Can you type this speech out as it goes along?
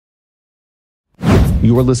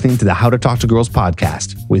You are listening to the How to Talk to Girls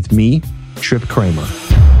podcast with me, Trip Kramer.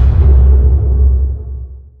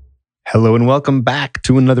 Hello and welcome back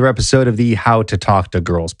to another episode of the How to Talk to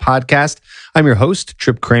Girls podcast. I'm your host,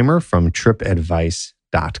 Trip Kramer from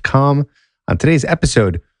tripadvice.com. On today's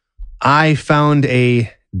episode, I found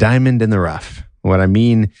a diamond in the rough. What I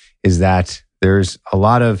mean is that there's a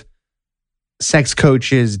lot of sex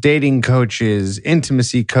coaches, dating coaches,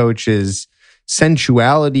 intimacy coaches,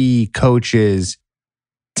 sensuality coaches.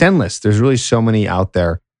 It's endless. There's really so many out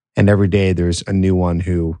there. And every day there's a new one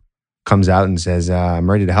who comes out and says, I'm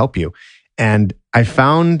ready to help you. And I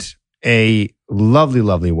found a lovely,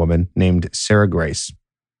 lovely woman named Sarah Grace.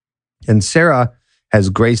 And Sarah has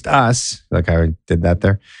graced us, like I did that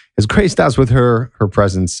there, has graced us with her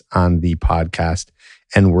presence on the podcast.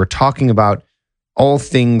 And we're talking about all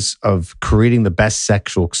things of creating the best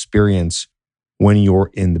sexual experience when you're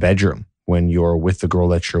in the bedroom, when you're with the girl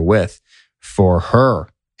that you're with, for her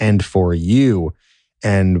and for you.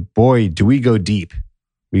 And boy, do we go deep.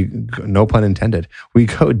 No pun intended. We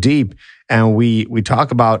go deep and we talk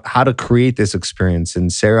about how to create this experience.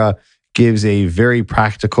 And Sarah gives a very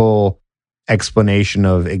practical explanation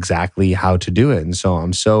of exactly how to do it. And so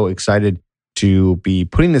I'm so excited to be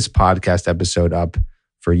putting this podcast episode up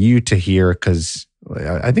for you to hear, because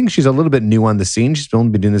I think she's a little bit new on the scene. She's only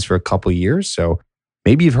been doing this for a couple of years. So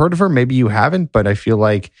maybe you've heard of her, maybe you haven't, but I feel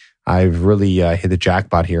like I've really hit the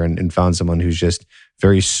jackpot here and found someone who's just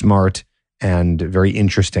very smart and very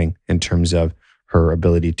interesting in terms of her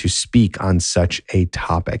ability to speak on such a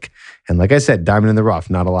topic. And like I said, diamond in the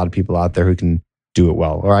rough, not a lot of people out there who can do it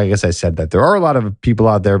well. Or I guess I said that there are a lot of people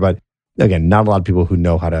out there, but again, not a lot of people who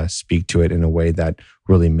know how to speak to it in a way that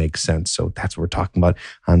really makes sense. So that's what we're talking about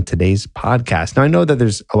on today's podcast. Now, I know that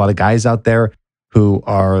there's a lot of guys out there who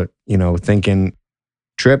are, thinking,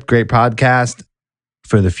 Trip, great podcast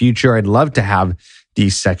for the future. I'd love to have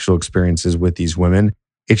these sexual experiences with these women.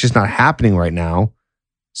 It's just not happening right now.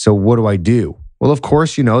 So what do I do? Well, of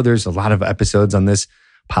course, there's a lot of episodes on this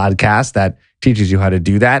podcast that teaches you how to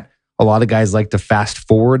do that. A lot of guys like to fast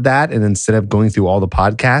forward that. And instead of going through all the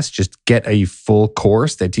podcasts, just get a full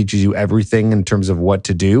course that teaches you everything in terms of what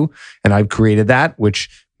to do. And I've created that,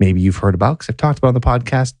 which maybe you've heard about because I've talked about on the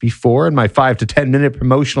podcast before in my 5 to 10 minute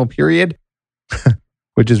promotional period,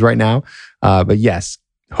 which is right now. But yes,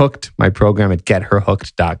 Hooked, my program at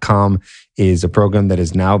getherhooked.com, is a program that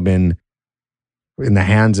has now been in the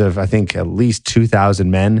hands of, I think, at least 2,000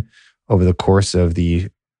 men over the course of the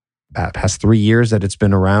past 3 years that it's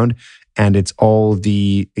been around. And it's all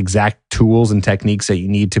the exact tools and techniques that you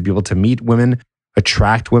need to be able to meet women,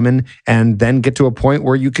 attract women, and then get to a point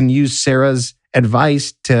where you can use Sarah's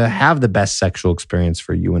advice to have the best sexual experience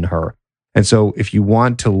for you and her. And so if you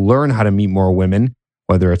want to learn how to meet more women,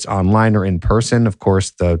 whether it's online or in person, of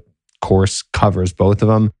course, the course covers both of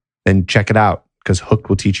them, then check it out, because Hooked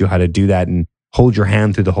will teach you how to do that and hold your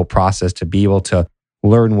hand through the whole process to be able to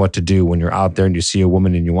learn what to do when you're out there and you see a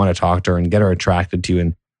woman and you want to talk to her and get her attracted to you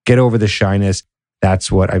and get over the shyness.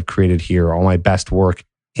 That's what I've created here. All my best work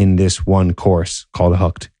in this one course called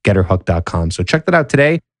Hooked, getherhooked.com. So check that out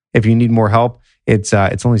today. If you need more help, it's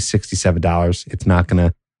only $67. It's not going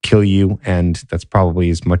to kill you. And that's probably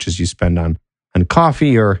as much as you spend on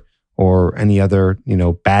coffee or any other,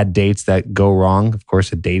 bad dates that go wrong. Of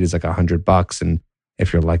course, a date is like $100. And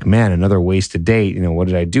if you're like, man, another wasted date, what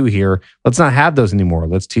did I do here? Let's not have those anymore.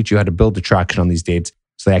 Let's teach you how to build attraction on these dates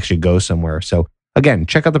so they actually go somewhere. So again,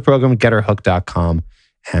 check out the program at getherhooked.com.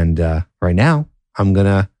 And right now, I'm going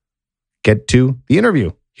to get to the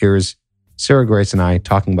interview. Here's Sarah Grace and I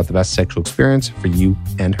talking about the best sexual experience for you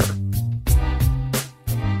and her.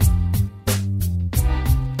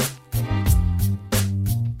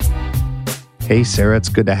 Hey, Sarah, it's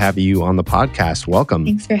good to have you on the podcast. Welcome.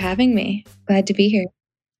 Thanks for having me. Glad to be here.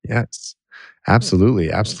 Yes, absolutely.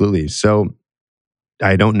 Absolutely. So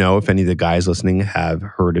I don't know if any of the guys listening have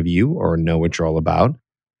heard of you or know what you're all about.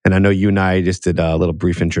 And I know you and I just did a little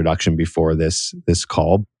brief introduction before this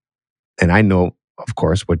call. And I know, of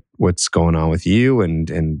course, what's going on with you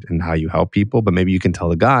and how you help people. But maybe you can tell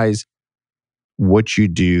the guys what you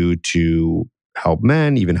do to help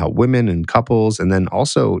men, even help women and couples. And then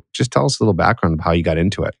also just tell us a little background of how you got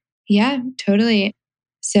into it. Yeah, totally.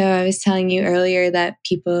 So I was telling you earlier that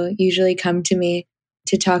people usually come to me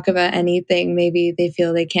to talk about anything maybe they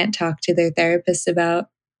feel they can't talk to their therapist about.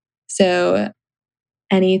 So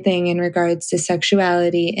anything in regards to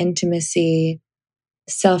sexuality, intimacy,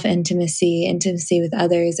 self-intimacy, intimacy with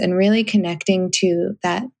others, and really connecting to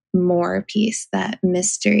that more piece, that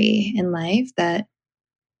mystery in life that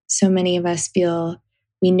so many of us feel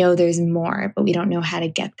we know there's more, but we don't know how to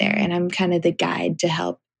get there. And I'm kind of the guide to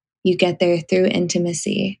help you get there through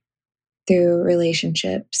intimacy, through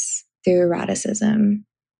relationships, through eroticism.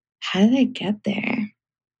 How did I get there?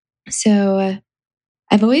 So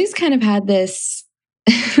I've always kind of had this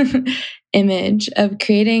image of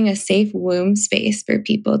creating a safe womb space for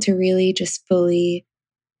people to really just fully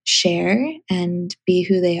share and be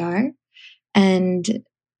who they are. And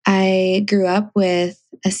I grew up with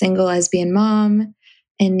a single lesbian mom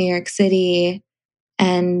in New York City.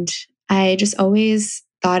 And I just always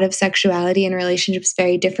thought of sexuality and relationships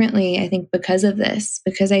very differently, I think, because of this,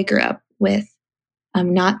 because I grew up with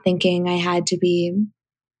not thinking I had to be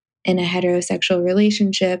in a heterosexual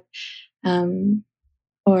relationship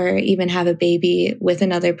or even have a baby with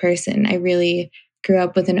another person. I really grew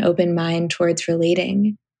up with an open mind towards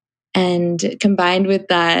relating. And combined with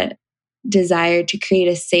that desire to create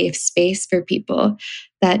a safe space for people,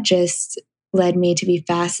 that just led me to be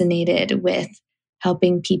fascinated with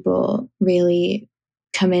helping people really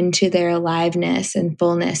come into their aliveness and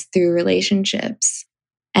fullness through relationships.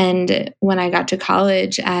 And when I got to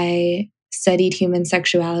college, I studied human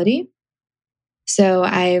sexuality. So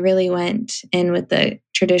I really went in with the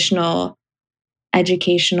traditional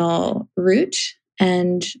educational route.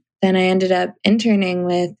 And then I ended up interning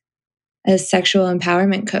with a sexual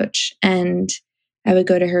empowerment coach. And I would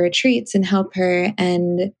go to her retreats and help her.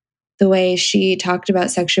 And the way she talked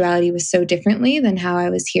about sexuality was so differently than how I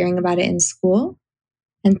was hearing about it in school.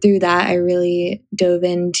 And through that, I really dove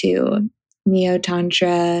into neo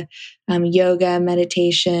tantra, yoga,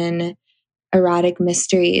 meditation, erotic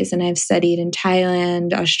mysteries. And I've studied in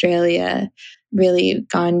Thailand, Australia, really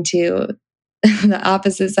gone to the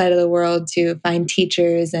opposite side of the world to find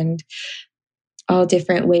teachers and all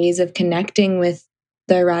different ways of connecting with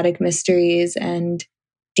the erotic mysteries and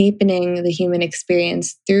deepening the human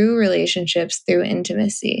experience through relationships, through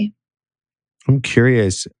intimacy. I'm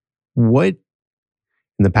curious, what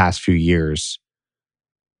in the past few years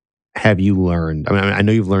have you learned? I mean, I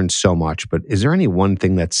know you've learned so much, but is there any one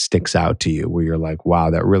thing that sticks out to you where you're like, wow,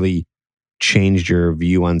 that really changed your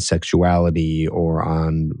view on sexuality or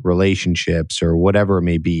on relationships or whatever it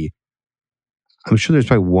may be? I'm sure there's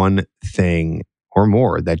probably one thing or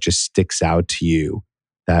more that just sticks out to you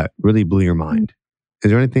that really blew your mind.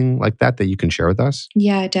 Is there anything like that that you can share with us?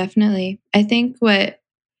 Yeah, definitely. I think there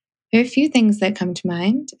are a few things that come to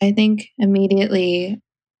mind. I think immediately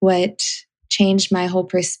what changed my whole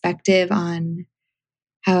perspective on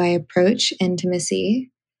how I approach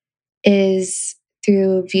intimacy is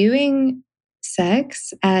through viewing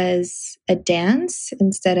sex as a dance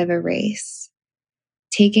instead of a race,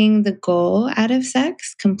 taking the goal out of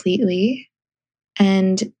sex completely.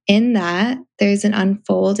 And in that, there's an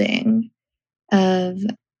unfolding of,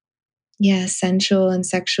 sensual and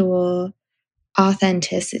sexual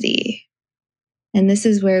authenticity. And this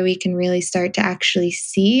is where we can really start to actually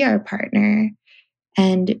see our partner.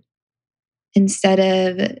 And instead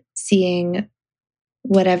of seeing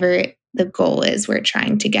whatever the goal is we're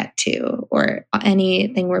trying to get to or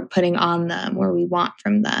anything we're putting on them or we want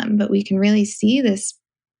from them, but we can really see this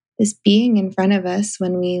being in front of us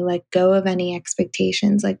when we let go of any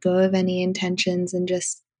expectations, let go of any intentions, and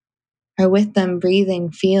just are with them,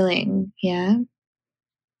 breathing, feeling. Yeah.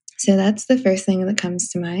 So that's the first thing that comes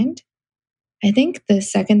to mind. I think the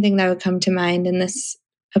second thing that would come to mind, and this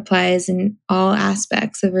applies in all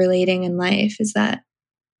aspects of relating in life, is that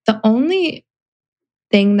the only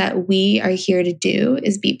thing that we are here to do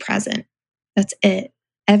is be present. That's it.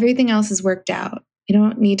 Everything else is worked out. We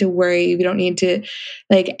don't need to worry. We don't need to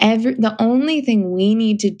the only thing we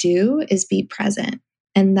need to do is be present.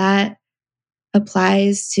 And that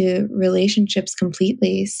applies to relationships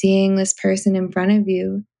completely. Seeing this person in front of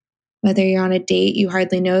you, whether you're on a date, you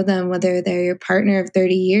hardly know them, whether they're your partner of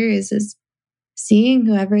 30 years, is seeing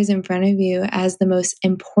whoever is in front of you as the most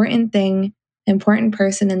important thing, important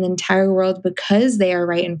person in the entire world because they are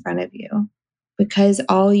right in front of you, because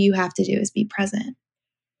all you have to do is be present.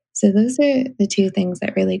 So those are the two things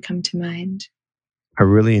that really come to mind. I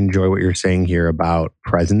really enjoy what you're saying here about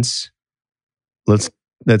presence. Let's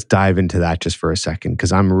let's dive into that just for a second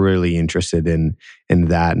because I'm really interested in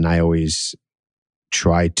that, and I always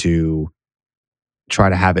try to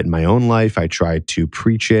have it in my own life. I try to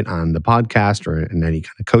preach it on the podcast or in any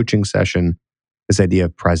kind of coaching session. This idea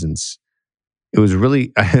of presence. It was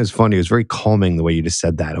really it was funny. It was very calming the way you just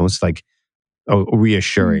said that. Almost like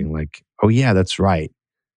reassuring. Like, oh yeah, that's right.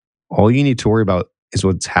 All you need to worry about is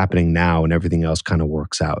what's happening now, and everything else kind of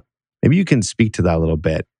works out. Maybe you can speak to that a little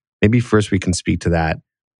bit. Maybe first we can speak to that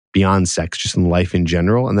beyond sex, just in life in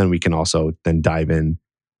general, and then we can also then dive in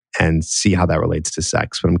and see how that relates to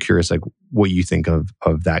sex. But I'm curious, like, what you think of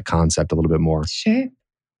that concept a little bit more. Sure.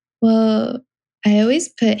 Well, I always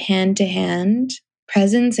put hand to hand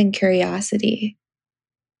presence and curiosity.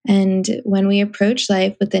 And when we approach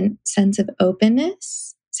life with a sense of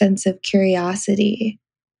openness, sense of curiosity,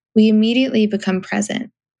 we immediately become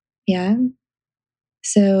present. Yeah.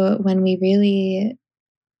 So when we really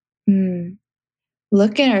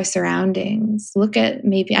look at our surroundings, look at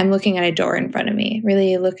maybe I'm looking at a door in front of me,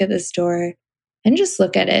 really look at this door and just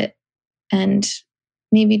look at it and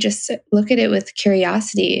maybe just look at it with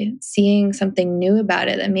curiosity, seeing something new about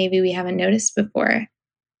it that maybe we haven't noticed before.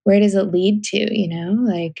 Where does it lead to?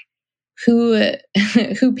 Like who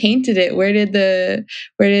who painted it? Where did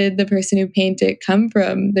the person who painted it come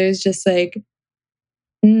from? There's just like,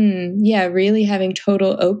 yeah, really having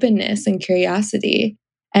total openness and curiosity.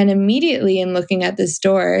 And immediately in looking at this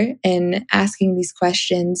door and asking these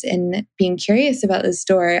questions and being curious about this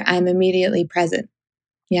door, I'm immediately present.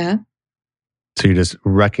 Yeah. So you're just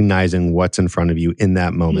recognizing what's in front of you in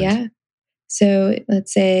that moment. Yeah. So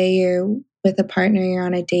let's say you're with a partner, you're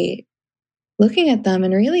on a date, looking at them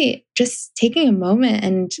and really just taking a moment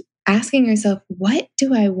and asking yourself, what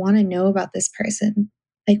do I want to know about this person?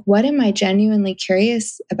 Like, what am I genuinely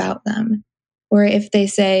curious about them? Or if they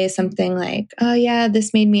say something like, oh, yeah,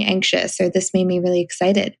 this made me anxious or this made me really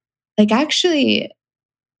excited, like actually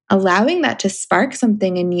allowing that to spark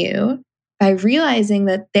something in you by realizing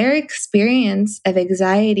that their experience of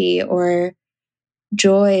anxiety or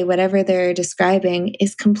joy, whatever they're describing,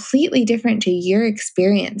 is completely different to your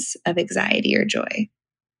experience of anxiety or joy.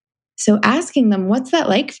 So asking them, what's that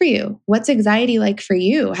like for you? What's anxiety like for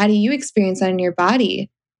you? How do you experience that in your body?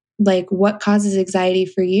 Like, what causes anxiety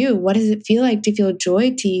for you? What does it feel like to feel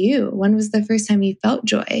joy to you? When was the first time you felt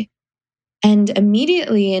joy? And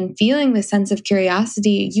immediately, in feeling the sense of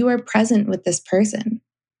curiosity, you are present with this person.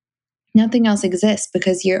 Nothing else exists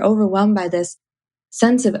because you're overwhelmed by this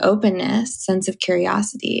sense of openness, sense of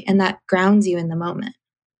curiosity, and that grounds you in the moment.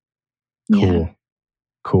 Cool. Yeah.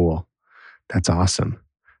 Cool. That's awesome.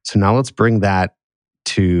 So now let's bring that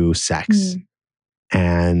to sex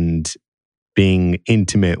and being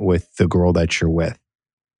intimate with the girl that you're with.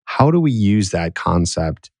 How do we use that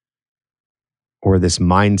concept or this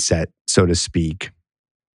mindset, so to speak,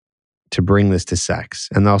 to bring this to sex?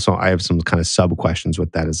 And also, I have some kind of sub questions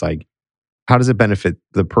with that is like, how does it benefit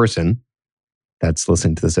the person that's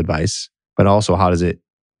listening to this advice? But also, how does it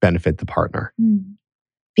benefit the partner?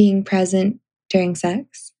 Being present during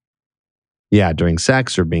sex? Yeah, during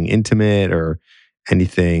sex or being intimate or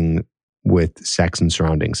anything with sex and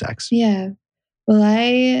surrounding sex. Yeah.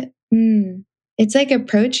 Well, it's like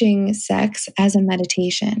approaching sex as a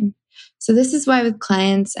meditation. So this is why with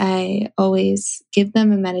clients, I always give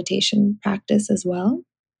them a meditation practice as well.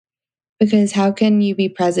 Because how can you be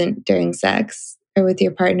present during sex or with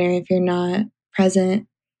your partner if you're not present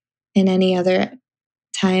in any other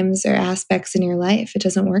times or aspects in your life? It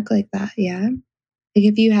doesn't work like that. Yeah. Like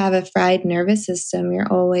if you have a fried nervous system,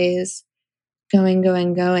 you're always going,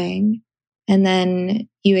 going, going. And then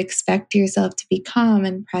you expect yourself to be calm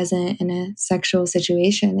and present in a sexual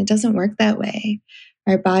situation. It doesn't work that way.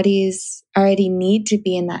 Our bodies already need to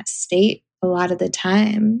be in that state a lot of the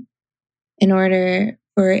time in order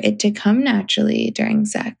for it to come naturally during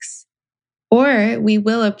sex. Or we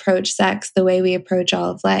will approach sex the way we approach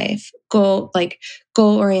all of life, goal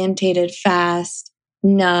orientated, fast,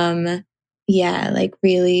 numb. Yeah, like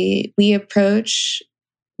really, we approach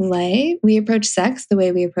sex the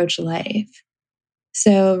way we approach life.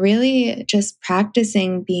 So really just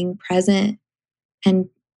practicing being present and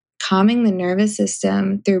calming the nervous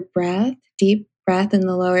system through breath, deep breath in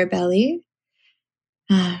the lower belly,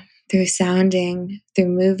 through sounding, through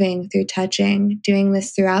moving, through touching, doing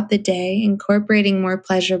this throughout the day, incorporating more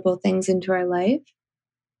pleasurable things into our life.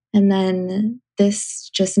 And then this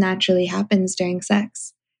just naturally happens during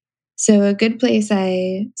sex. So a good place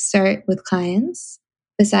I start with clients,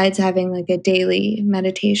 besides having like a daily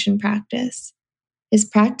meditation practice, is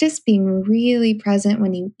practice being really present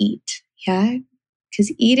when you eat. Yeah.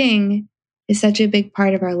 Because eating is such a big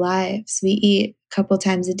part of our lives. We eat a couple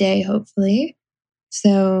times a day, hopefully.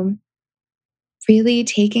 So really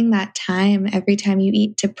taking that time every time you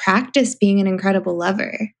eat to practice being an incredible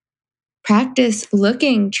lover. Practice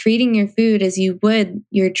treating your food as you would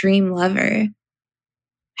your dream lover.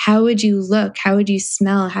 How would you look? How would you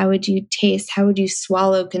smell? How would you taste? How would you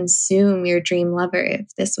swallow, consume your dream lover if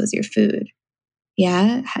this was your food?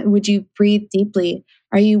 Yeah. Would you breathe deeply?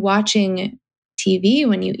 Are you watching TV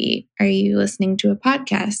when you eat? Are you listening to a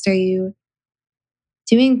podcast? Are you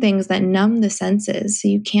doing things that numb the senses so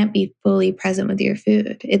you can't be fully present with your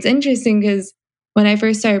food? It's interesting because when I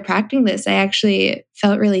first started practicing this, I actually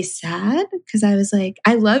felt really sad because I was like,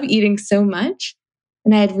 I love eating so much,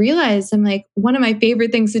 And I had realized, I'm like, one of my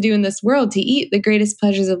favorite things to do in this world, to eat, the greatest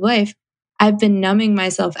pleasures of life. I've been numbing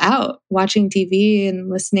myself out, watching TV and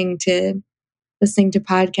listening to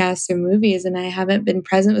podcasts or movies, and I haven't been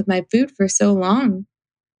present with my food for so long,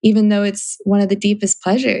 even though it's one of the deepest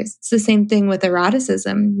pleasures. It's the same thing with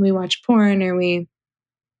eroticism. We watch porn or we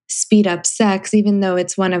speed up sex, even though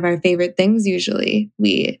it's one of our favorite things usually.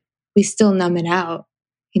 We still numb it out,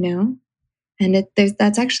 you know? And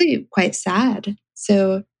that's actually quite sad.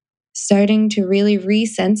 So starting to really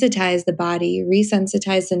resensitize the body,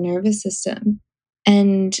 resensitize the nervous system.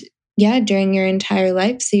 And yeah, during your entire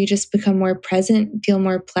life. So you just become more present, feel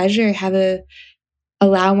more pleasure,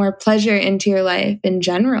 allow more pleasure into your life in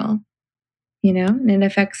general, and it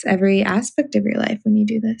affects every aspect of your life when you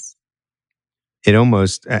do this. It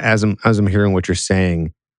almost, as I'm hearing what you're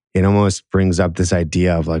saying, it almost brings up this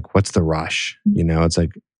idea of like, what's the rush? It's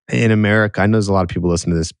like in America, I know there's a lot of people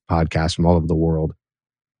listening to this podcast from all over the world,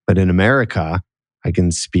 but in America, I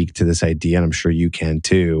can speak to this idea, and I'm sure you can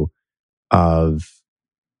too, of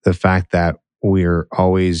the fact that we're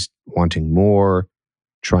always wanting more,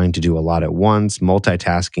 trying to do a lot at once.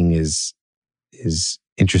 Multitasking is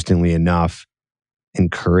interestingly enough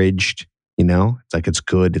encouraged. It's like it's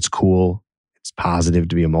good, it's cool, it's positive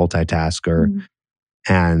to be a multitasker. Mm.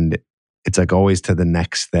 And it's like always to the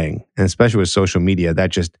next thing. And especially with social media, that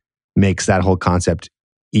just makes that whole concept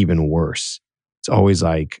even worse. It's always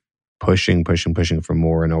like pushing for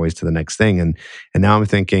more and always to the next thing. And now I'm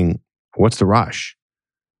thinking, what's the rush?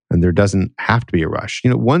 And there doesn't have to be a rush.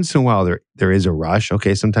 Once in a while there is a rush.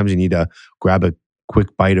 Okay, sometimes you need to grab a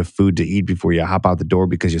quick bite of food to eat before you hop out the door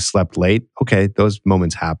because you slept late. Okay, those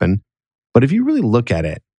moments happen. But if you really look at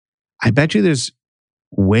it, I bet you there's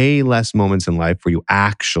way less moments in life where you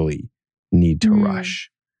actually need to rush.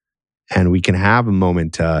 And we can have a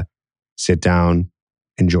moment to sit down,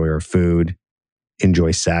 enjoy our food,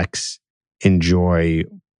 enjoy sex, enjoy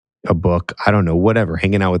a book, I don't know, whatever,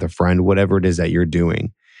 hanging out with a friend, whatever it is that you're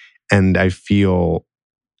doing. And I feel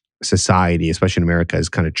society, especially in America, has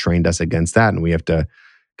kind of trained us against that. And we have to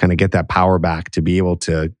kind of get that power back to be able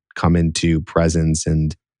to come into presence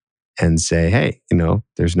and say, hey,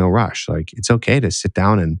 there's no rush. Like, it's okay to sit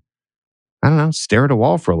down and, I don't know, stare at a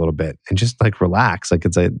wall for a little bit and just like relax. Like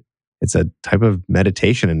it's a type of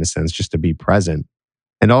meditation in a sense, just to be present.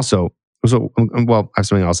 And also, well, I have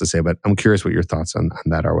something else to say, but I'm curious what your thoughts on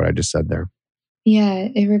that are, what I just said there. Yeah,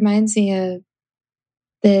 it reminds me of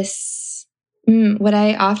this. What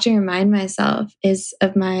I often remind myself is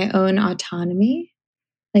of my own autonomy.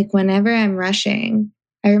 Like whenever I'm rushing,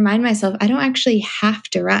 I remind myself I don't actually have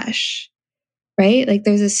to rush, right? Like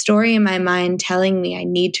there's a story in my mind telling me I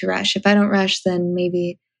need to rush. If I don't rush, then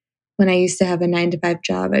maybe when I used to have a 9-to-5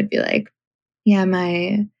 job, I'd be like, yeah,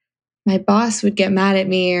 my boss would get mad at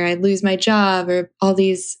me, or I'd lose my job, or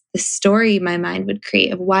the story my mind would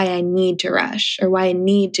create of why I need to rush, or why I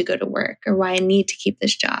need to go to work, or why I need to keep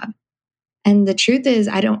this job. And the truth is,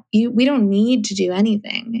 we don't need to do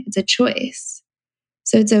anything. It's a choice.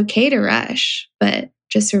 So it's okay to rush, but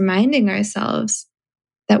just reminding ourselves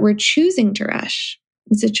that we're choosing to rush.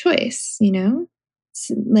 It's a choice,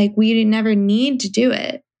 It's like we never need to do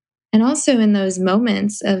it. And also in those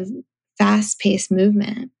moments of fast-paced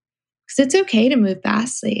movement, because it's okay to move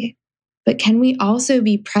fastly, but can we also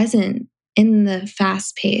be present in the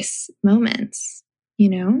fast-paced moments,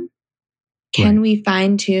 Can Right. we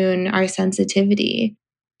fine-tune our sensitivity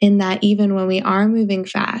in that even when we are moving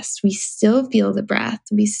fast, we still feel the breath,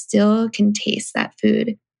 we still can taste that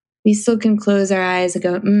food, we still can close our eyes and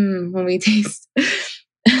go, when we taste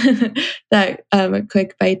that a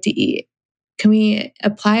quick bite to eat. Can we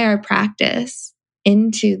apply our practice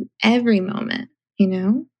into every moment,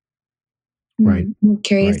 Right. I'm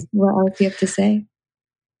curious Right. what else you have to say.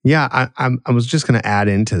 Yeah, I was just going to add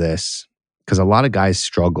into this because a lot of guys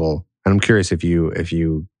struggle, and I'm curious if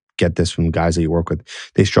you get this from guys that you work with.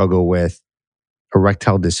 They struggle with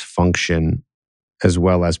erectile dysfunction as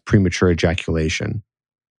well as premature ejaculation.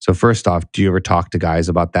 So first off, do you ever talk to guys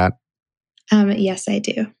about that? Yes, I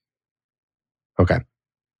do. Okay.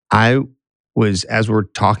 As we're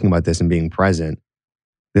talking about this and being present,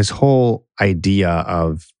 this whole idea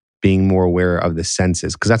of being more aware of the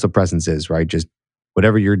senses, because that's what presence is, right? Just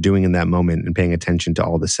whatever you're doing in that moment and paying attention to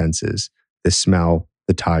all the senses, the smell,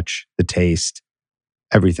 the touch, the taste,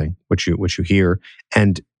 everything, what you hear.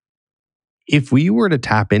 And if we were to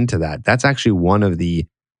tap into that, that's actually one of the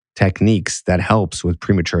techniques that helps with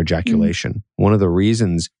premature ejaculation. One of the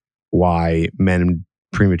reasons why men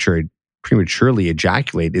prematurely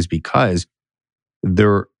ejaculate is because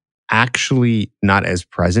they're actually not as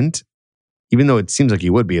present, even though it seems like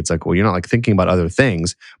you would be. It's like, well, you're not like thinking about other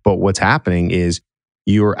things, but what's happening is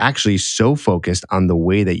you're actually so focused on the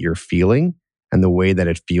way that you're feeling and the way that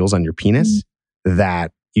it feels on your penis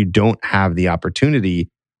that you don't have the opportunity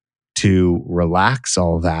to relax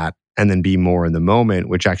all that and then be more in the moment,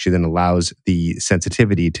 which actually then allows the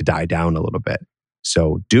sensitivity to die down a little bit.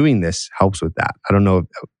 So doing this helps with that. I don't know.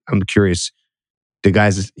 I'm curious. Do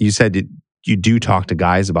guys, you said you do talk to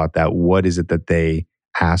guys about that. What is it that they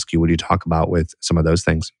ask you? What do you talk about with some of those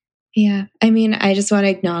things? Yeah. I mean, I just want to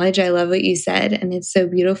acknowledge I love what you said. And it's so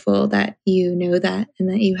beautiful that you know that and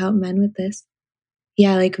that you help men with this.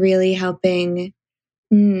 Yeah. Like really helping.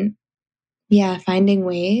 Yeah. Finding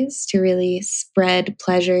ways to really spread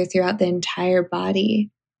pleasure throughout the entire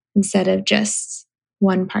body instead of just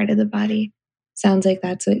one part of the body. Sounds like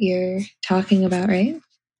that's what you're talking about, right?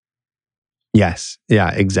 Yes.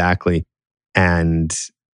 Yeah, exactly. And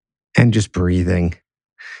just breathing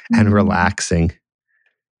and relaxing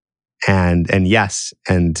and yes,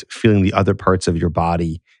 and feeling the other parts of your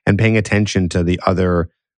body and paying attention to the other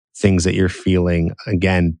things that you're feeling.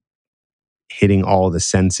 Again, hitting all the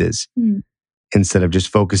senses instead of just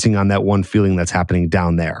focusing on that one feeling that's happening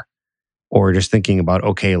down there, or just thinking about,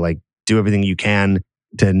 okay, like do everything you can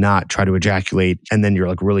to not try to ejaculate. And then you're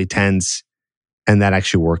like really tense and that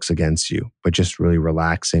actually works against you, but just really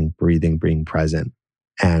relaxing, breathing, being present.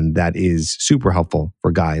 And that is super helpful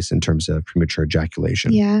for guys in terms of premature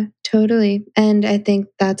ejaculation. Yeah, totally. And I think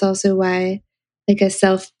that's also why like a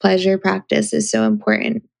self-pleasure practice is so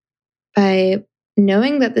important. By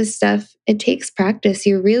knowing that this stuff, it takes practice.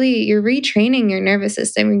 You're retraining your nervous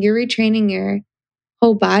system, you're retraining your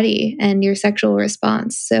whole body and your sexual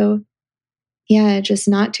response. So yeah, just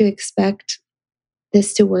not to expect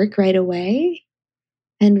this to work right away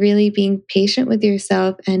and really being patient with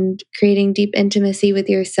yourself and creating deep intimacy with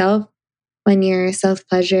yourself when you're self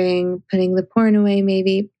pleasuring, putting the porn away,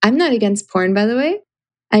 maybe. I'm not against porn, by the way.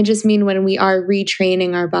 I just mean when we are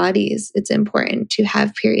retraining our bodies, it's important to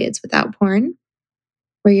have periods without porn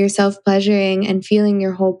where you're self pleasuring and feeling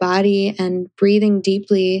your whole body and breathing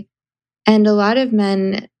deeply. And a lot of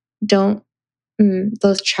men don't,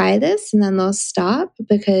 they'll try this and then they'll stop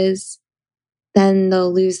because then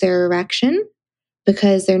they'll lose their erection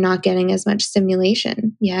because they're not getting as much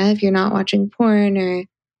stimulation. Yeah, if you're not watching porn or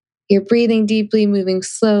you're breathing deeply, moving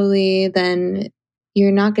slowly, then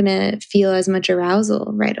you're not going to feel as much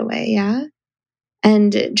arousal right away. Yeah.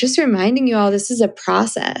 And just reminding you all, this is a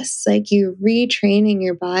process, like you retraining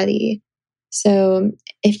your body. So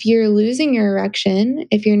if you're losing your erection,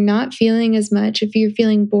 if you're not feeling as much, if you're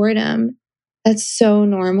feeling boredom, that's so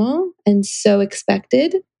normal and so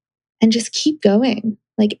expected. And just keep going.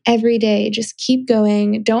 Like every day, just keep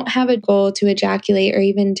going. Don't have a goal to ejaculate or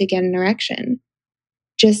even to get an erection.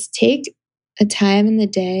 Just take a time in the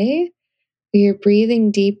day where you're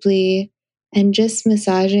breathing deeply and just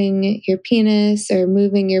massaging your penis or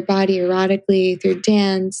moving your body erotically through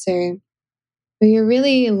dance, or where you're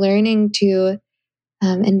really learning to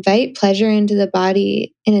invite pleasure into the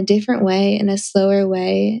body in a different way, in a slower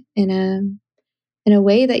way, in a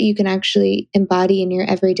way that you can actually embody in your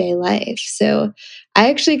everyday life. So I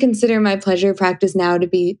actually consider my pleasure practice now to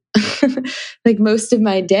be like most of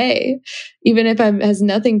my day, even if it has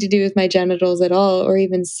nothing to do with my genitals at all or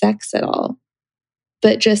even sex at all.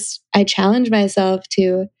 But just I challenge myself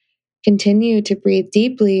to continue to breathe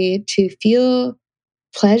deeply, to feel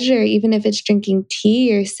pleasure, even if it's drinking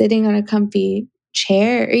tea or sitting on a comfy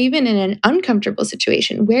chair or even in an uncomfortable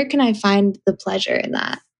situation. Where can I find the pleasure in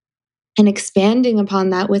that? And expanding upon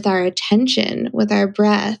that with our attention, with our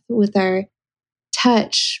breath, with our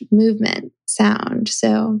touch, movement, sound.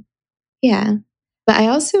 So, yeah. But I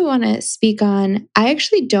also want to speak on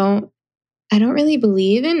I don't really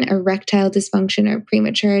believe in erectile dysfunction or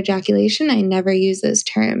premature ejaculation. I never use those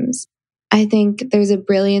terms. I think there's a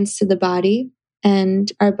brilliance to the body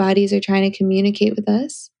and our bodies are trying to communicate with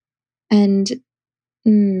us. And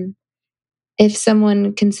if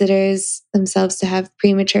someone considers themselves to have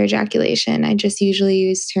premature ejaculation, I just usually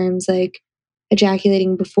use terms like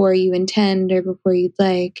ejaculating before you intend or before you'd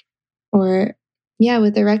like. Or, yeah,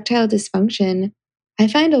 with erectile dysfunction, I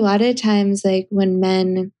find a lot of times, like when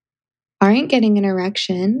men aren't getting an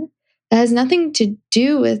erection, that has nothing to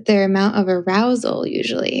do with their amount of arousal,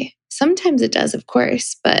 usually. Sometimes it does, of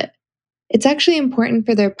course, but it's actually important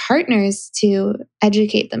for their partners to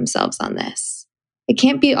educate themselves on this. It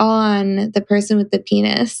can't be all on the person with the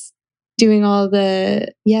penis doing all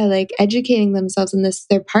the, yeah, like educating themselves on this.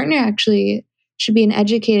 Their partner actually should be an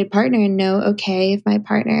educated partner and know, okay, if my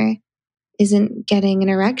partner isn't getting an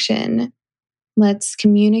erection, let's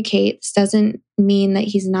communicate. This doesn't mean that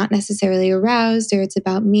he's not necessarily aroused or it's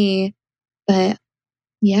about me, but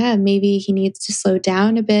yeah, maybe he needs to slow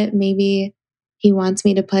down a bit. Maybe he wants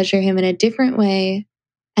me to pleasure him in a different way.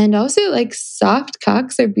 And also, like, soft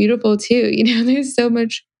cocks are beautiful too. There's so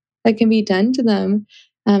much that can be done to them,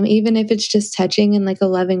 even if it's just touching in like a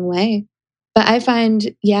loving way. But I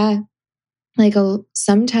find, yeah, like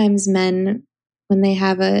sometimes men, when they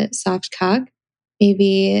have a soft cock,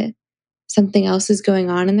 maybe something else is going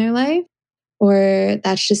on in their life, or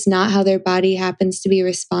that's just not how their body happens to be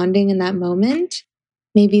responding in that moment.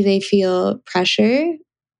 Maybe they feel pressure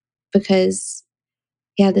because,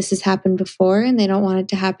 yeah, this has happened before and they don't want it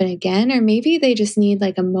to happen again. Or maybe they just need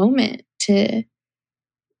like a moment to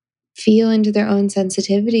feel into their own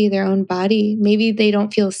sensitivity, their own body. Maybe they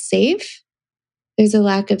don't feel safe. There's a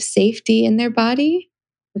lack of safety in their body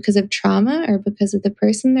because of trauma or because of the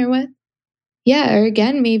person they're with. Yeah, or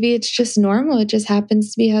again, maybe it's just normal. It just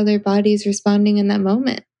happens to be how their body is responding in that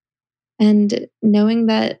moment. And knowing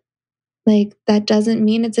that, like, that doesn't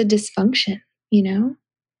mean it's a dysfunction, you know?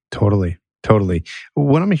 Totally. Totally.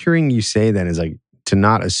 What I'm hearing you say then is like to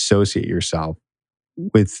not associate yourself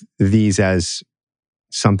with these as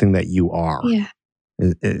something that you are. Yeah.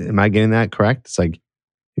 Am I getting that correct? It's like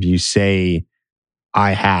if you say,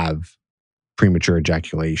 I have premature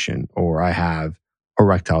ejaculation or I have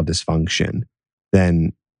erectile dysfunction,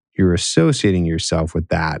 then you're associating yourself with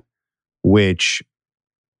that, which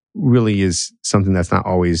really is something that's not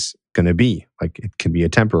always going to be. Like it could be a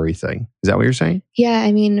temporary thing. Is that what you're saying? Yeah.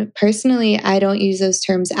 I mean, personally, I don't use those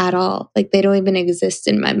terms at all. Like they don't even exist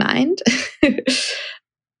in my mind.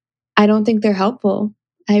 I don't think they're helpful.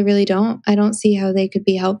 I really don't. I don't see how they could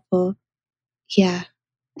be helpful. Yeah.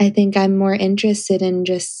 I think I'm more interested in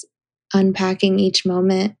just unpacking each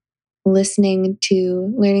moment, learning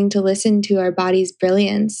to listen to our body's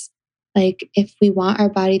brilliance. Like if we want our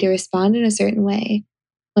body to respond in a certain way,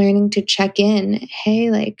 learning to check in. Hey,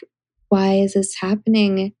 like, why is this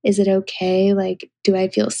happening? Is it okay? Like, do I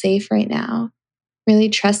feel safe right now? Really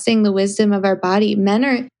trusting the wisdom of our body.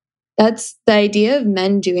 That's the idea of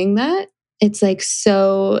men doing that. It's like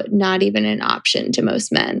so not even an option to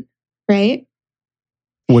most men, right?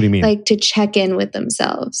 What do you mean? Like to check in with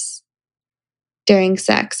themselves during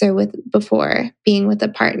sex or before being with a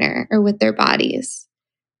partner or with their bodies.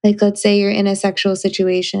 Like, let's say you're in a sexual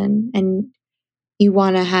situation and you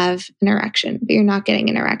want to have an erection, but you're not getting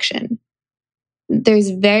an erection. There's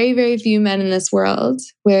very, very few men in this world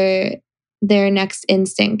where their next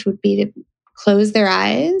instinct would be to close their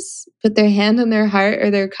eyes, put their hand on their heart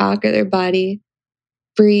or their cock or their body,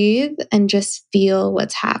 breathe, and just feel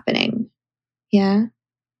what's happening. Yeah.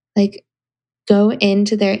 Like go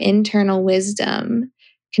into their internal wisdom,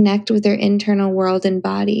 connect with their internal world and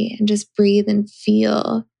body, and just breathe and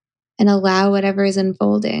feel and allow whatever is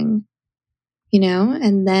unfolding,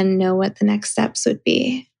 and then know what the next steps would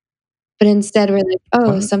be. But instead, we're like,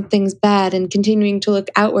 oh, What? something's bad, and continuing to look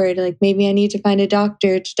outward. Like maybe I need to find a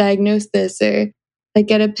doctor to diagnose this or like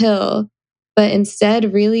get a pill. But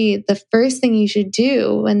instead, really, the first thing you should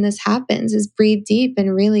do when this happens is breathe deep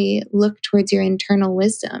and really look towards your internal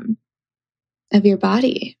wisdom of your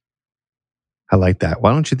body. I like that.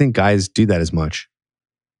 Why don't you think guys do that as much?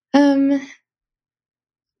 Um,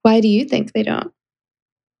 why do you think they don't?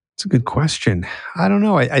 It's a good question. I don't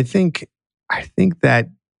know. I think that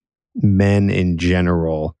men in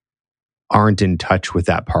general aren't in touch with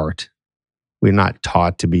that part. We're not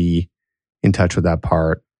taught to be in touch with that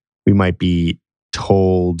part. We might be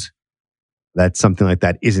told that something like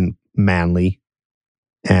that isn't manly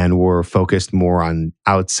and we're focused more on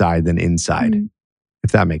outside than inside, Mm,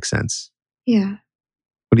 if that makes sense. yeah.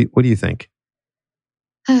 What do you think?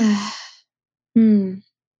 Hmm.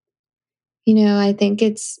 I think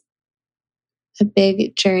it's a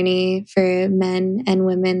big journey for men and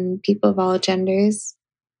women, people of all genders,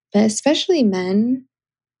 but especially men.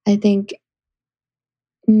 I think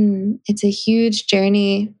it's a huge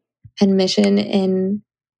journey and mission in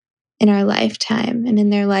our lifetime and in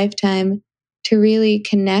their lifetime to really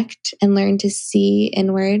connect and learn to see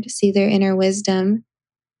inward, see their inner wisdom,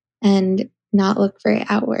 and not look very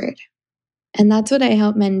outward. And that's what I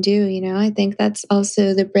help men do. I think that's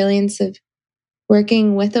also the brilliance of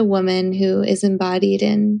working with a woman who is embodied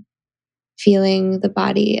in feeling the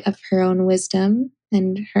body of her own wisdom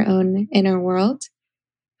and her own inner world,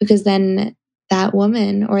 because then that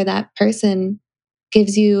woman or that person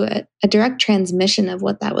gives you a direct transmission of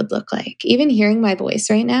what that would look like. Even hearing my voice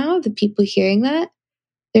right now, the people hearing that,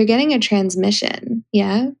 they're getting a transmission,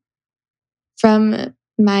 yeah, from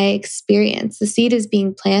my experience. The seed is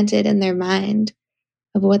being planted in their mind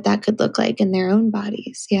of what that could look like in their own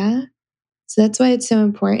bodies, yeah. So that's why it's so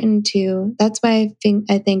important that's why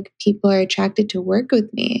I think people are attracted to work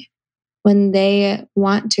with me when they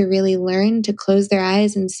want to really learn to close their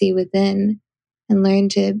eyes and see within and learn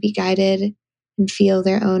to be guided and feel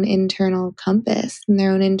their own internal compass and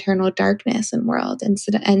their own internal darkness and world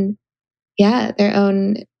and yeah, their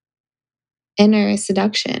own inner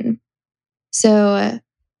seduction. So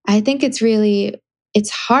I think it's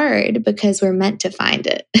hard because we're meant to find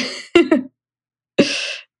it.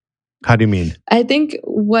 How do you mean? I think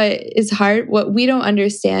what is hard, what we don't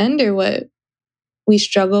understand or what we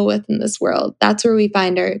struggle with in this world, that's where we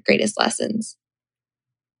find our greatest lessons.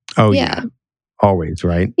 Oh, Yeah. yeah. Always,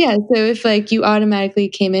 right? Yeah. So if like you automatically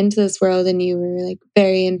came into this world and you were like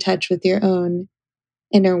very in touch with your own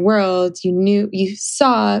inner world, you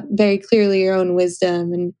saw very clearly your own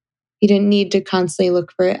wisdom and you didn't need to constantly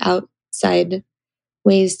look for outside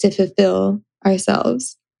ways to fulfill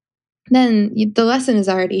ourselves, then the lesson is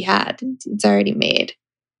already had. It's already made,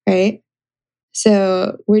 right?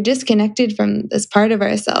 So we're disconnected from this part of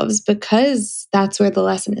ourselves because that's where the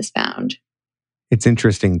lesson is found. It's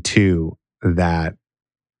interesting too that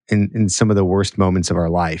in some of the worst moments of our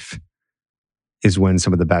life is when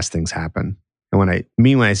some of the best things happen. And when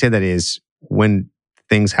I say that is when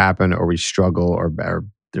things happen or we struggle or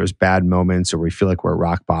there's bad moments or we feel like we're at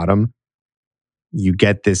rock bottom, you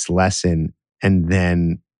get this lesson and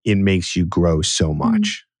then it makes you grow so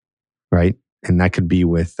much, right? And that could be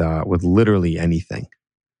with literally anything.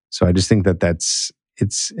 So I just think that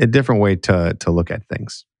it's a different way to look at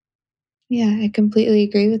things. Yeah, I completely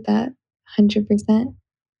agree with that. 100%.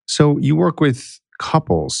 So you work with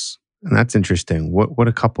couples, and that's interesting. What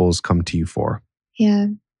do couples come to you for? Yeah.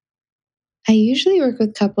 I usually work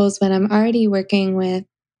with couples when I'm already working with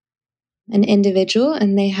an individual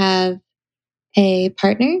and they have a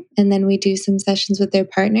partner, and then we do some sessions with their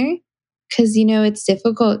partner. Because, it's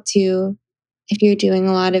difficult to, if you're doing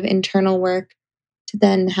a lot of internal work, to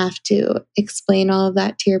then have to explain all of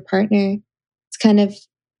that to your partner.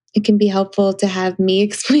 It can be helpful to have me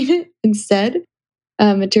explain it instead,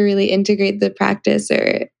 to really integrate the practice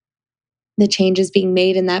or the changes being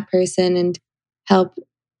made in that person and help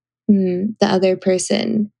the other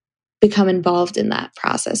person become involved in that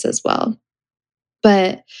process as well.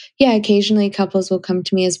 But yeah, occasionally couples will come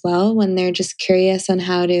to me as well when they're just curious on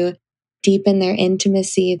how to deepen their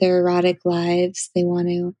intimacy, their erotic lives. They want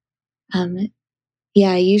to,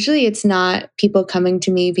 yeah, usually it's not people coming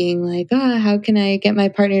to me being like, how can I get my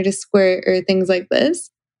partner to squirt or things like this?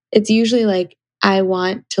 It's usually like, I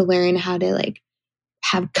want to learn how to like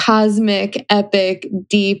have cosmic, epic,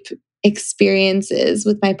 deep experiences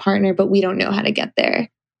with my partner, but we don't know how to get there.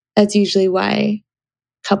 That's usually why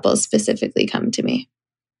couples specifically come to me.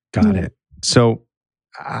 Got it. So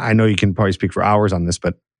I know you can probably speak for hours on this,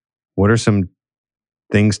 but what are some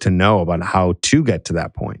things to know about how to get to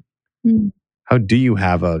that point? Mm. How do you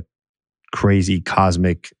have a crazy,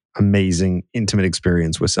 cosmic, amazing, intimate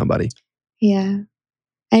experience with somebody? Yeah.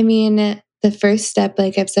 I mean, the first step,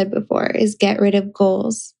 like I've said before, is get rid of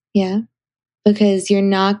goals. Yeah. Because you're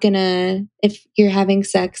not gonna, if you're having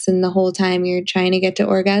sex and the whole time you're trying to get to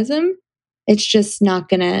orgasm, it's just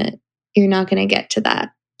you're not gonna get to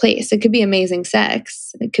that place. It could be amazing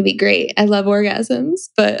sex. It could be great. I love orgasms.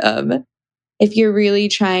 But if you're really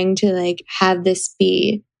trying to like have this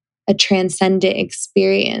be a transcendent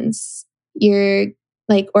experience, you're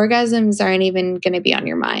like orgasms aren't even going to be on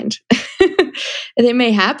your mind. They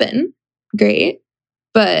may happen, great,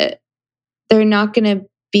 but they're not going to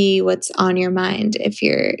be what's on your mind if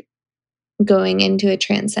you're going into a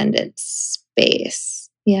transcendent space.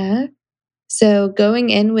 Yeah. So going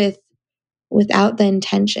in without the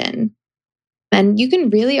intention. And you can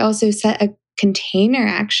really also set a container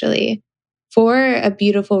actually for a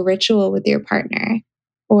beautiful ritual with your partner.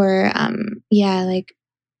 Or,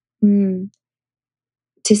 mm,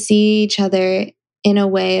 to see each other in a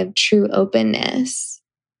way of true openness.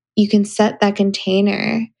 You can set that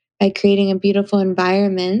container by creating a beautiful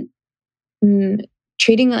environment,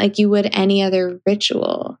 treating it like you would any other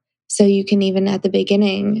ritual. So you can even at the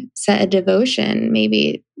beginning set a devotion.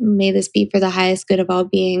 Maybe, may this be for the highest good of all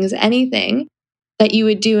beings, anything that you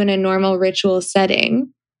would do in a normal ritual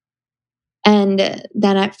setting. And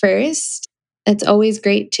then at first, it's always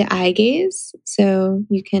great to eye gaze. So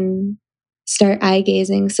you can start eye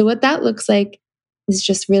gazing. So, what that looks like is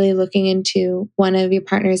just really looking into one of your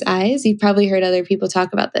partner's eyes. You've probably heard other people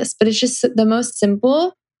talk about this, but it's just the most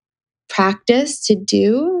simple practice to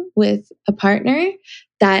do with a partner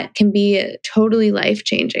that can be totally life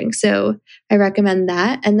changing. So, I recommend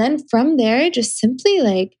that. And then from there, just simply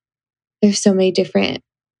like, there's so many different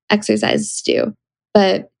exercises to do,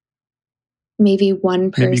 but maybe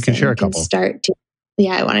one Maybe you can share person a can couple. start to,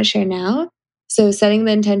 yeah, I want to share now. So setting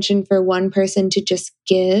the intention for one person to just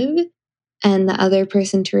give and the other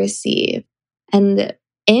person to receive. And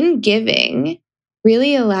in giving,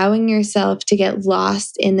 really allowing yourself to get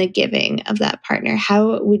lost in the giving of that partner.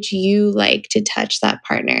 How would you like to touch that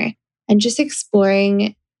partner? And just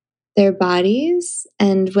exploring their bodies.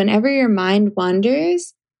 And whenever your mind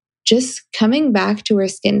wanders, just coming back to where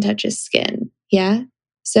skin touches skin. Yeah.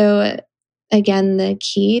 So, again, the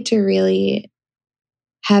key to really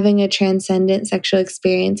having a transcendent sexual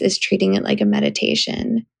experience is treating it like a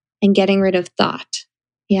meditation and getting rid of thought.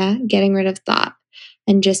 Yeah. Getting rid of thought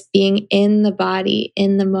and just being in the body,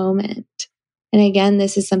 in the moment. And again,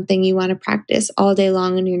 this is something you want to practice all day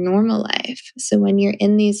long in your normal life. So when you're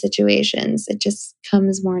in these situations, it just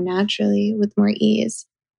comes more naturally with more ease.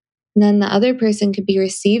 And then the other person could be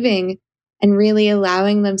receiving and really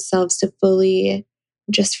allowing themselves to fully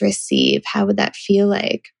just receive. How would that feel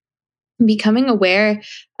like? Becoming aware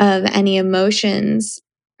of any emotions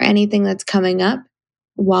or anything that's coming up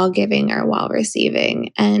while giving or while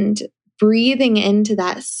receiving, and breathing into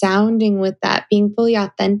that, sounding with that, being fully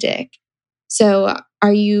authentic. So,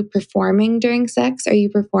 are you performing during sex? Are you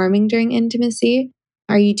performing during intimacy?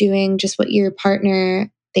 Are you doing just what your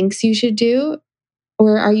partner thinks you should do?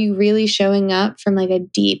 Or are you really showing up from like a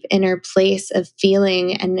deep inner place of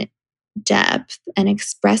feeling and depth and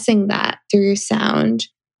expressing that through your sound,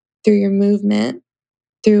 through your movement,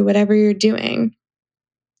 through whatever you're doing,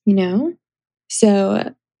 you know?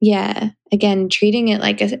 So, yeah, again, treating it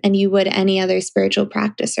like and you would any other spiritual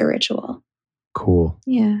practice or ritual. Cool.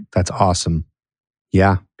 Yeah. That's awesome.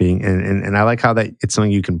 Yeah. And I like how that it's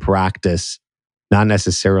something you can practice, not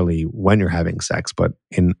necessarily when you're having sex, but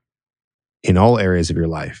in all areas of your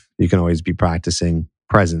life. You can always be practicing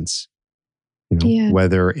presence, Yeah.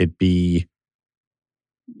 whether it be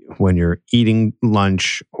when you're eating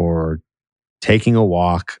lunch or taking a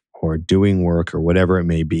walk or doing work or whatever it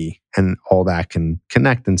may be. And all that can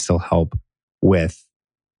connect and still help with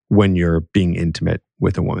when you're being intimate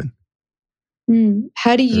with a woman.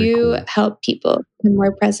 How do Very you cool. help people become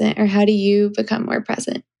more present, or how do you become more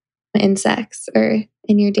present in sex or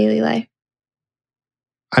in your daily life?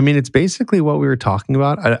 I mean, it's basically what we were talking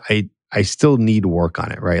about. I still need work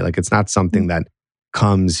on it, right? Like it's not something that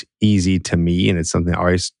comes easy to me, and it's something I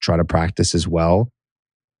always try to practice as well.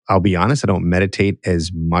 I'll be honest, I don't meditate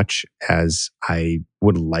as much as I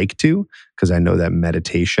would like to because I know that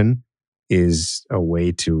meditation is a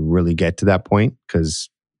way to really get to that point because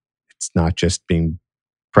it's not just being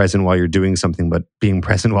present while you're doing something, but being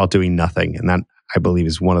present while doing nothing. And that I believe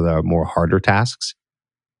is one of the more harder tasks.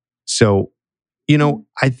 So,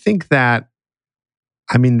 I think that,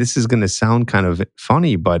 I mean, this is going to sound kind of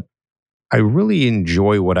funny, but I really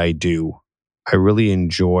enjoy what I do. I really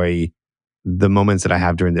enjoy the moments that I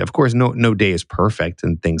have during the. Of course, no day is perfect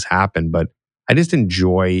and things happen, but I just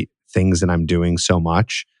enjoy things that I'm doing so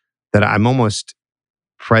much that I'm almost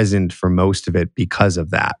present for most of it because of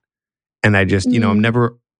that. And I just, I'm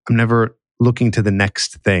never looking to the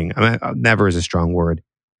next thing. I mean, never is a strong word.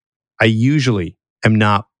 I usually am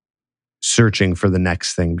not searching for the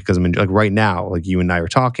next thing because I'm like right now, like you and I are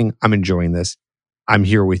talking, I'm enjoying this. I'm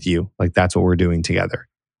here with you. Like that's what we're doing together.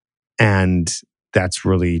 And that's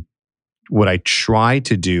really what I try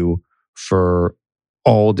to do for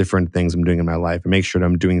all different things I'm doing in my life and make sure that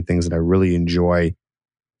I'm doing things that I really enjoy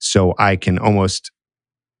so I can almost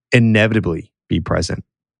inevitably be present.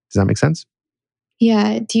 Does that make sense?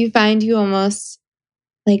 Yeah. Do you find you almost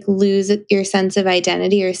like lose your sense of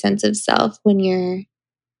identity or sense of self when you're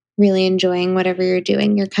really enjoying whatever you're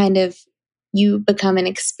doing? You become an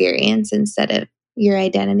experience instead of your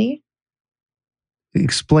identity.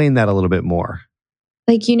 Explain that a little bit more.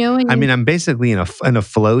 Like, when I mean, I'm basically in a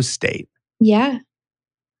flow state. yeah,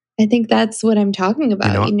 I think that's what I'm talking You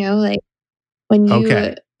about, know? like when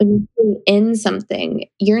Okay. you're in something,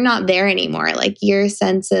 you're not there anymore. Like your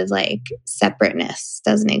sense of like separateness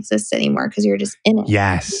doesn't exist anymore because you're just in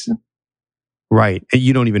Yes. it. Right. And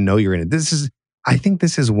you don't even know you're in it. I think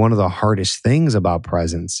this is one of the hardest things about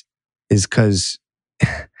presence is because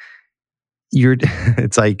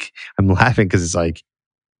it's like, I'm laughing because it's like,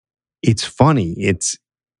 it's funny.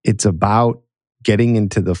 It's about getting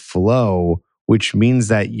into the flow, which means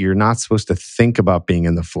that you're not supposed to think about being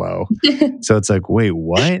in the flow. So it's like, wait,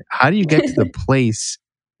 what? How do you get to the place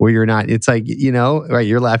where you're not? It's like, right?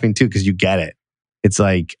 You're laughing too because you get it. It's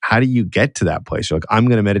like, how do you get to that place? You're like, I'm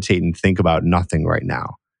going to meditate and think about nothing right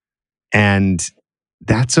now. And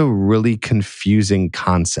that's a really confusing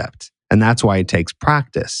concept. And that's why it takes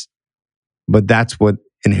practice. But that's what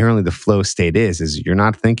inherently the flow state is you're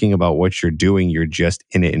not thinking about what you're doing, you're just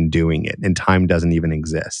in it and doing it. And time doesn't even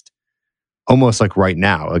exist. Almost like right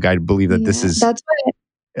now. Like I believe that this Yeah, is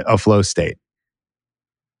a flow state.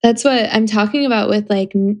 that's what I'm talking about with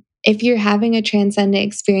like if you're having a transcendent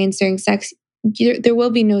experience during sex, there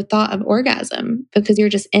will be no thought of orgasm because you're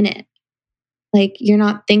just in it. Like you're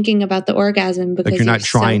not thinking about the orgasm because Like you're you're not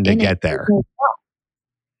trying so to in get it. there.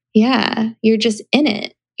 Yeah, you're just in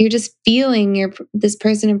it. You're just feeling this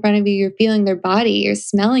person in front of you. You're feeling their body. You're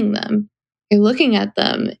smelling them. You're looking at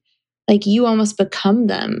them. Like you almost become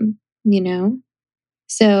them, you know?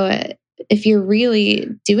 So if you're really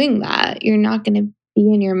doing that, you're not going to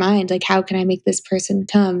be in your mind like, how can I make this person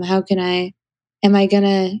come? Am I going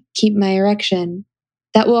to keep my erection?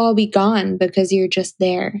 That will all be gone because you're just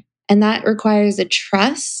there. And that requires a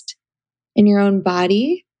trust in your own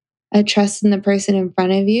body, a trust in the person in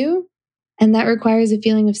front of you. And that requires a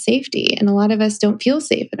feeling of safety. And a lot of us don't feel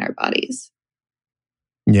safe in our bodies.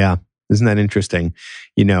 Yeah. Isn't that interesting?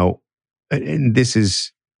 You know, and this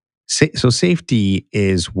is so safety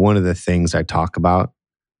is one of the things I talk about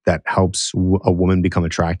that helps a woman become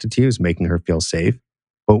attracted to you, is making her feel safe.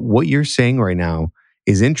 But what you're saying right now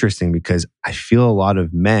is interesting because I feel a lot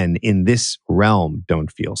of men in this realm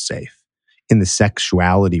don't feel safe. In the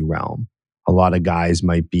sexuality realm, a lot of guys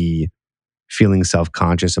might be feeling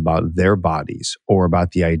self-conscious about their bodies or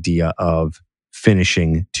about the idea of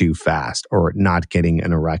finishing too fast or not getting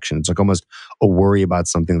an erection. It's like almost a worry about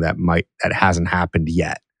something that hasn't happened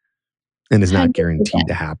yet and is not 100%. guaranteed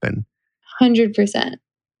to happen. 100%.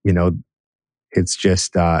 You know, it's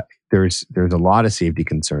just there's a lot of safety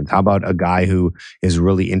concerns. How about a guy who is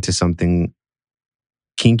really into something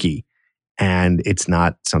kinky and it's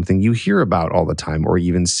not something you hear about all the time or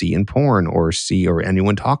even see in porn or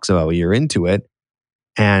anyone talks about? You're into it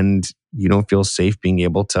and you don't feel safe being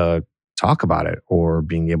able to talk about it or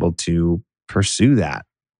being able to pursue that.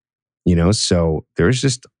 You know, so there's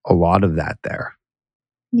just a lot of that there.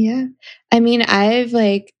 Yeah. I mean, I've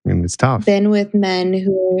And it's tough. been with men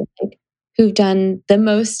who've done the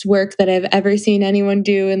most work that I've ever seen anyone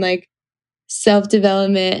do in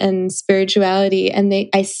self-development and spirituality, and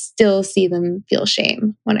I still see them feel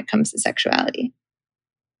shame when it comes to sexuality.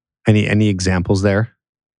 Any examples there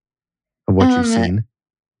of what you've Um seen?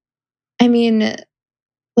 I mean,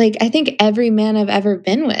 I think every man I've ever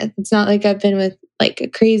been with, it's not like I've been with a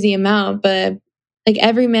crazy amount, but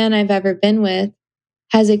every man I've ever been with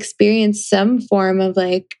has experienced some form of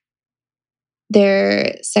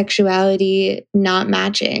their sexuality not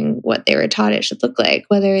matching what they were taught it should look like,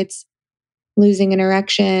 whether it's losing an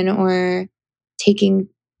erection or taking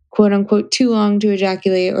quote unquote too long to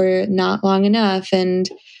ejaculate or not long enough, and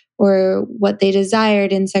or what they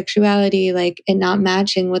desired in sexuality, and not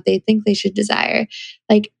matching what they think they should desire.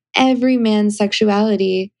 Every man's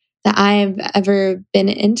sexuality that I've ever been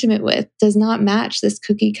intimate with does not match this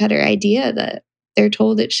cookie cutter idea that they're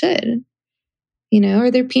told it should,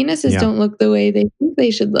 or their penises Yeah. don't look the way they think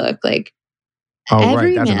they should look. Oh, right.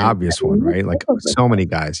 Every That's an man. obvious one, right? Like so many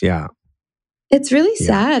guys. Yeah. It's really Yeah.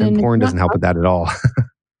 sad. And And it's porn not, doesn't help with that at all.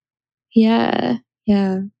 yeah,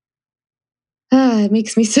 yeah. It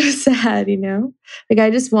makes me so sad, you know? I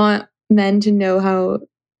just want men to know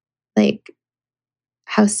like,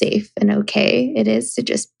 how safe and okay it is to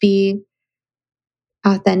just be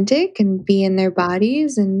authentic and be in their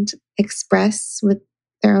bodies and express with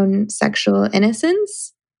their own sexual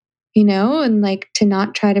innocence, and to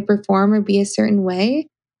not try to perform or be a certain way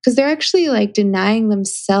because they're actually denying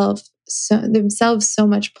themselves so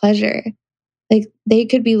much pleasure. They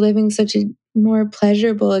could be living such a more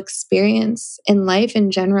pleasurable experience in life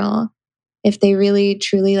in general if they really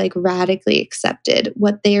truly radically accepted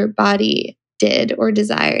what their body did or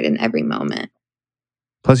desired in every moment.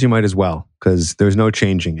 Plus, you might as well, because there's no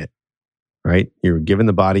changing it, right? You were given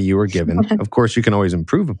the body you were given. Of course, you can always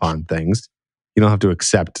improve upon things. You don't have to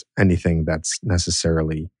accept anything that's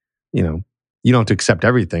necessarily, you don't have to accept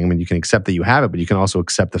everything. I mean, you can accept that you have it, but you can also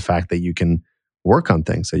accept the fact that you can work on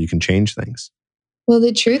things, that you can change things. Well,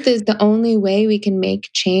 the truth is the only way we can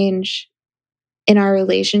make change in our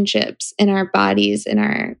relationships, in our bodies, in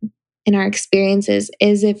our experiences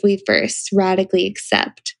is if we first radically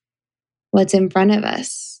accept what's in front of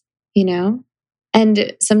us, you know?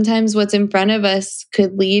 And sometimes what's in front of us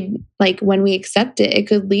could lead, when we accept it, it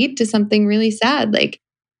could lead to something really sad.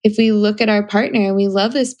 If we look at our partner and we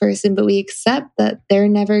love this person, but we accept that they're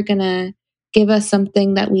never gonna give us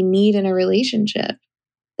something that we need in a relationship,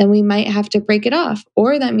 then we might have to break it off.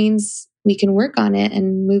 Or that means we can work on it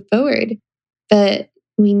and move forward. But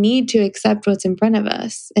we need to accept what's in front of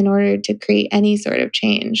us in order to create any sort of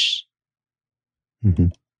change. Mm-hmm.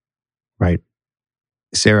 Right.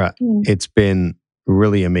 Sarah, Yeah. it's been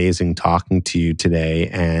really amazing talking to you today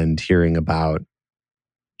and hearing about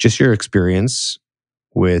just your experience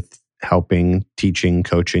with helping, teaching,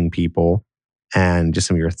 coaching people, and just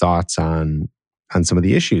some of your thoughts on some of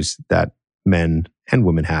the issues that men and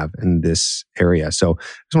women have in this area. So I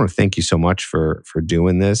just want to thank you so much for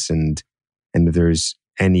doing this. And if there's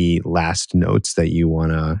any last notes that you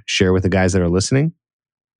want to share with the guys that are listening.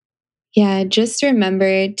 Yeah, just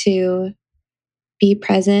remember to be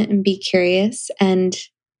present and be curious. And if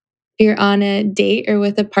you're on a date or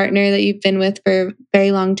with a partner that you've been with for a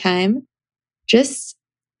very long time, just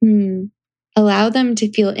allow them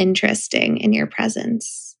to feel interesting in your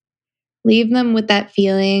presence. Leave them with that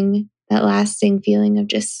feeling, that lasting feeling of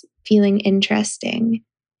just feeling interesting.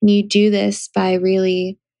 And you do this by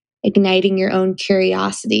really igniting your own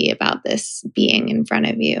curiosity about this being in front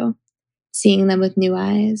of you, seeing them with new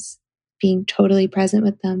eyes, being totally present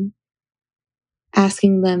with them,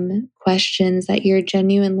 asking them questions that you're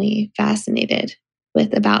genuinely fascinated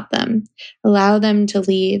with about them. Allow them to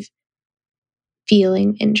leave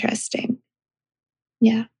feeling interesting.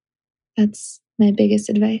 Yeah, that's my biggest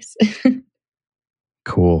advice.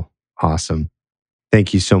 Cool. Awesome.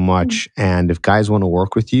 Thank you so much. And if guys want to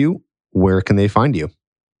work with you, where can they find you?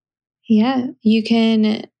 Yeah, you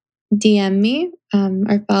can DM me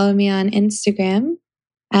or follow me on Instagram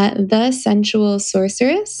at The Sensual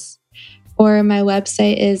Sorceress, or my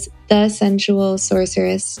website is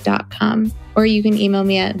thesensualsorceress.com, or you can email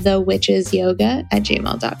me at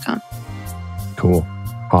thewitchesyoga@gmail.com. Cool.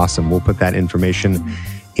 Awesome. We'll put that information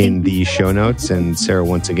in the show notes. And Sarah,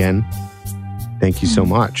 once again, thank you so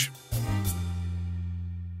much.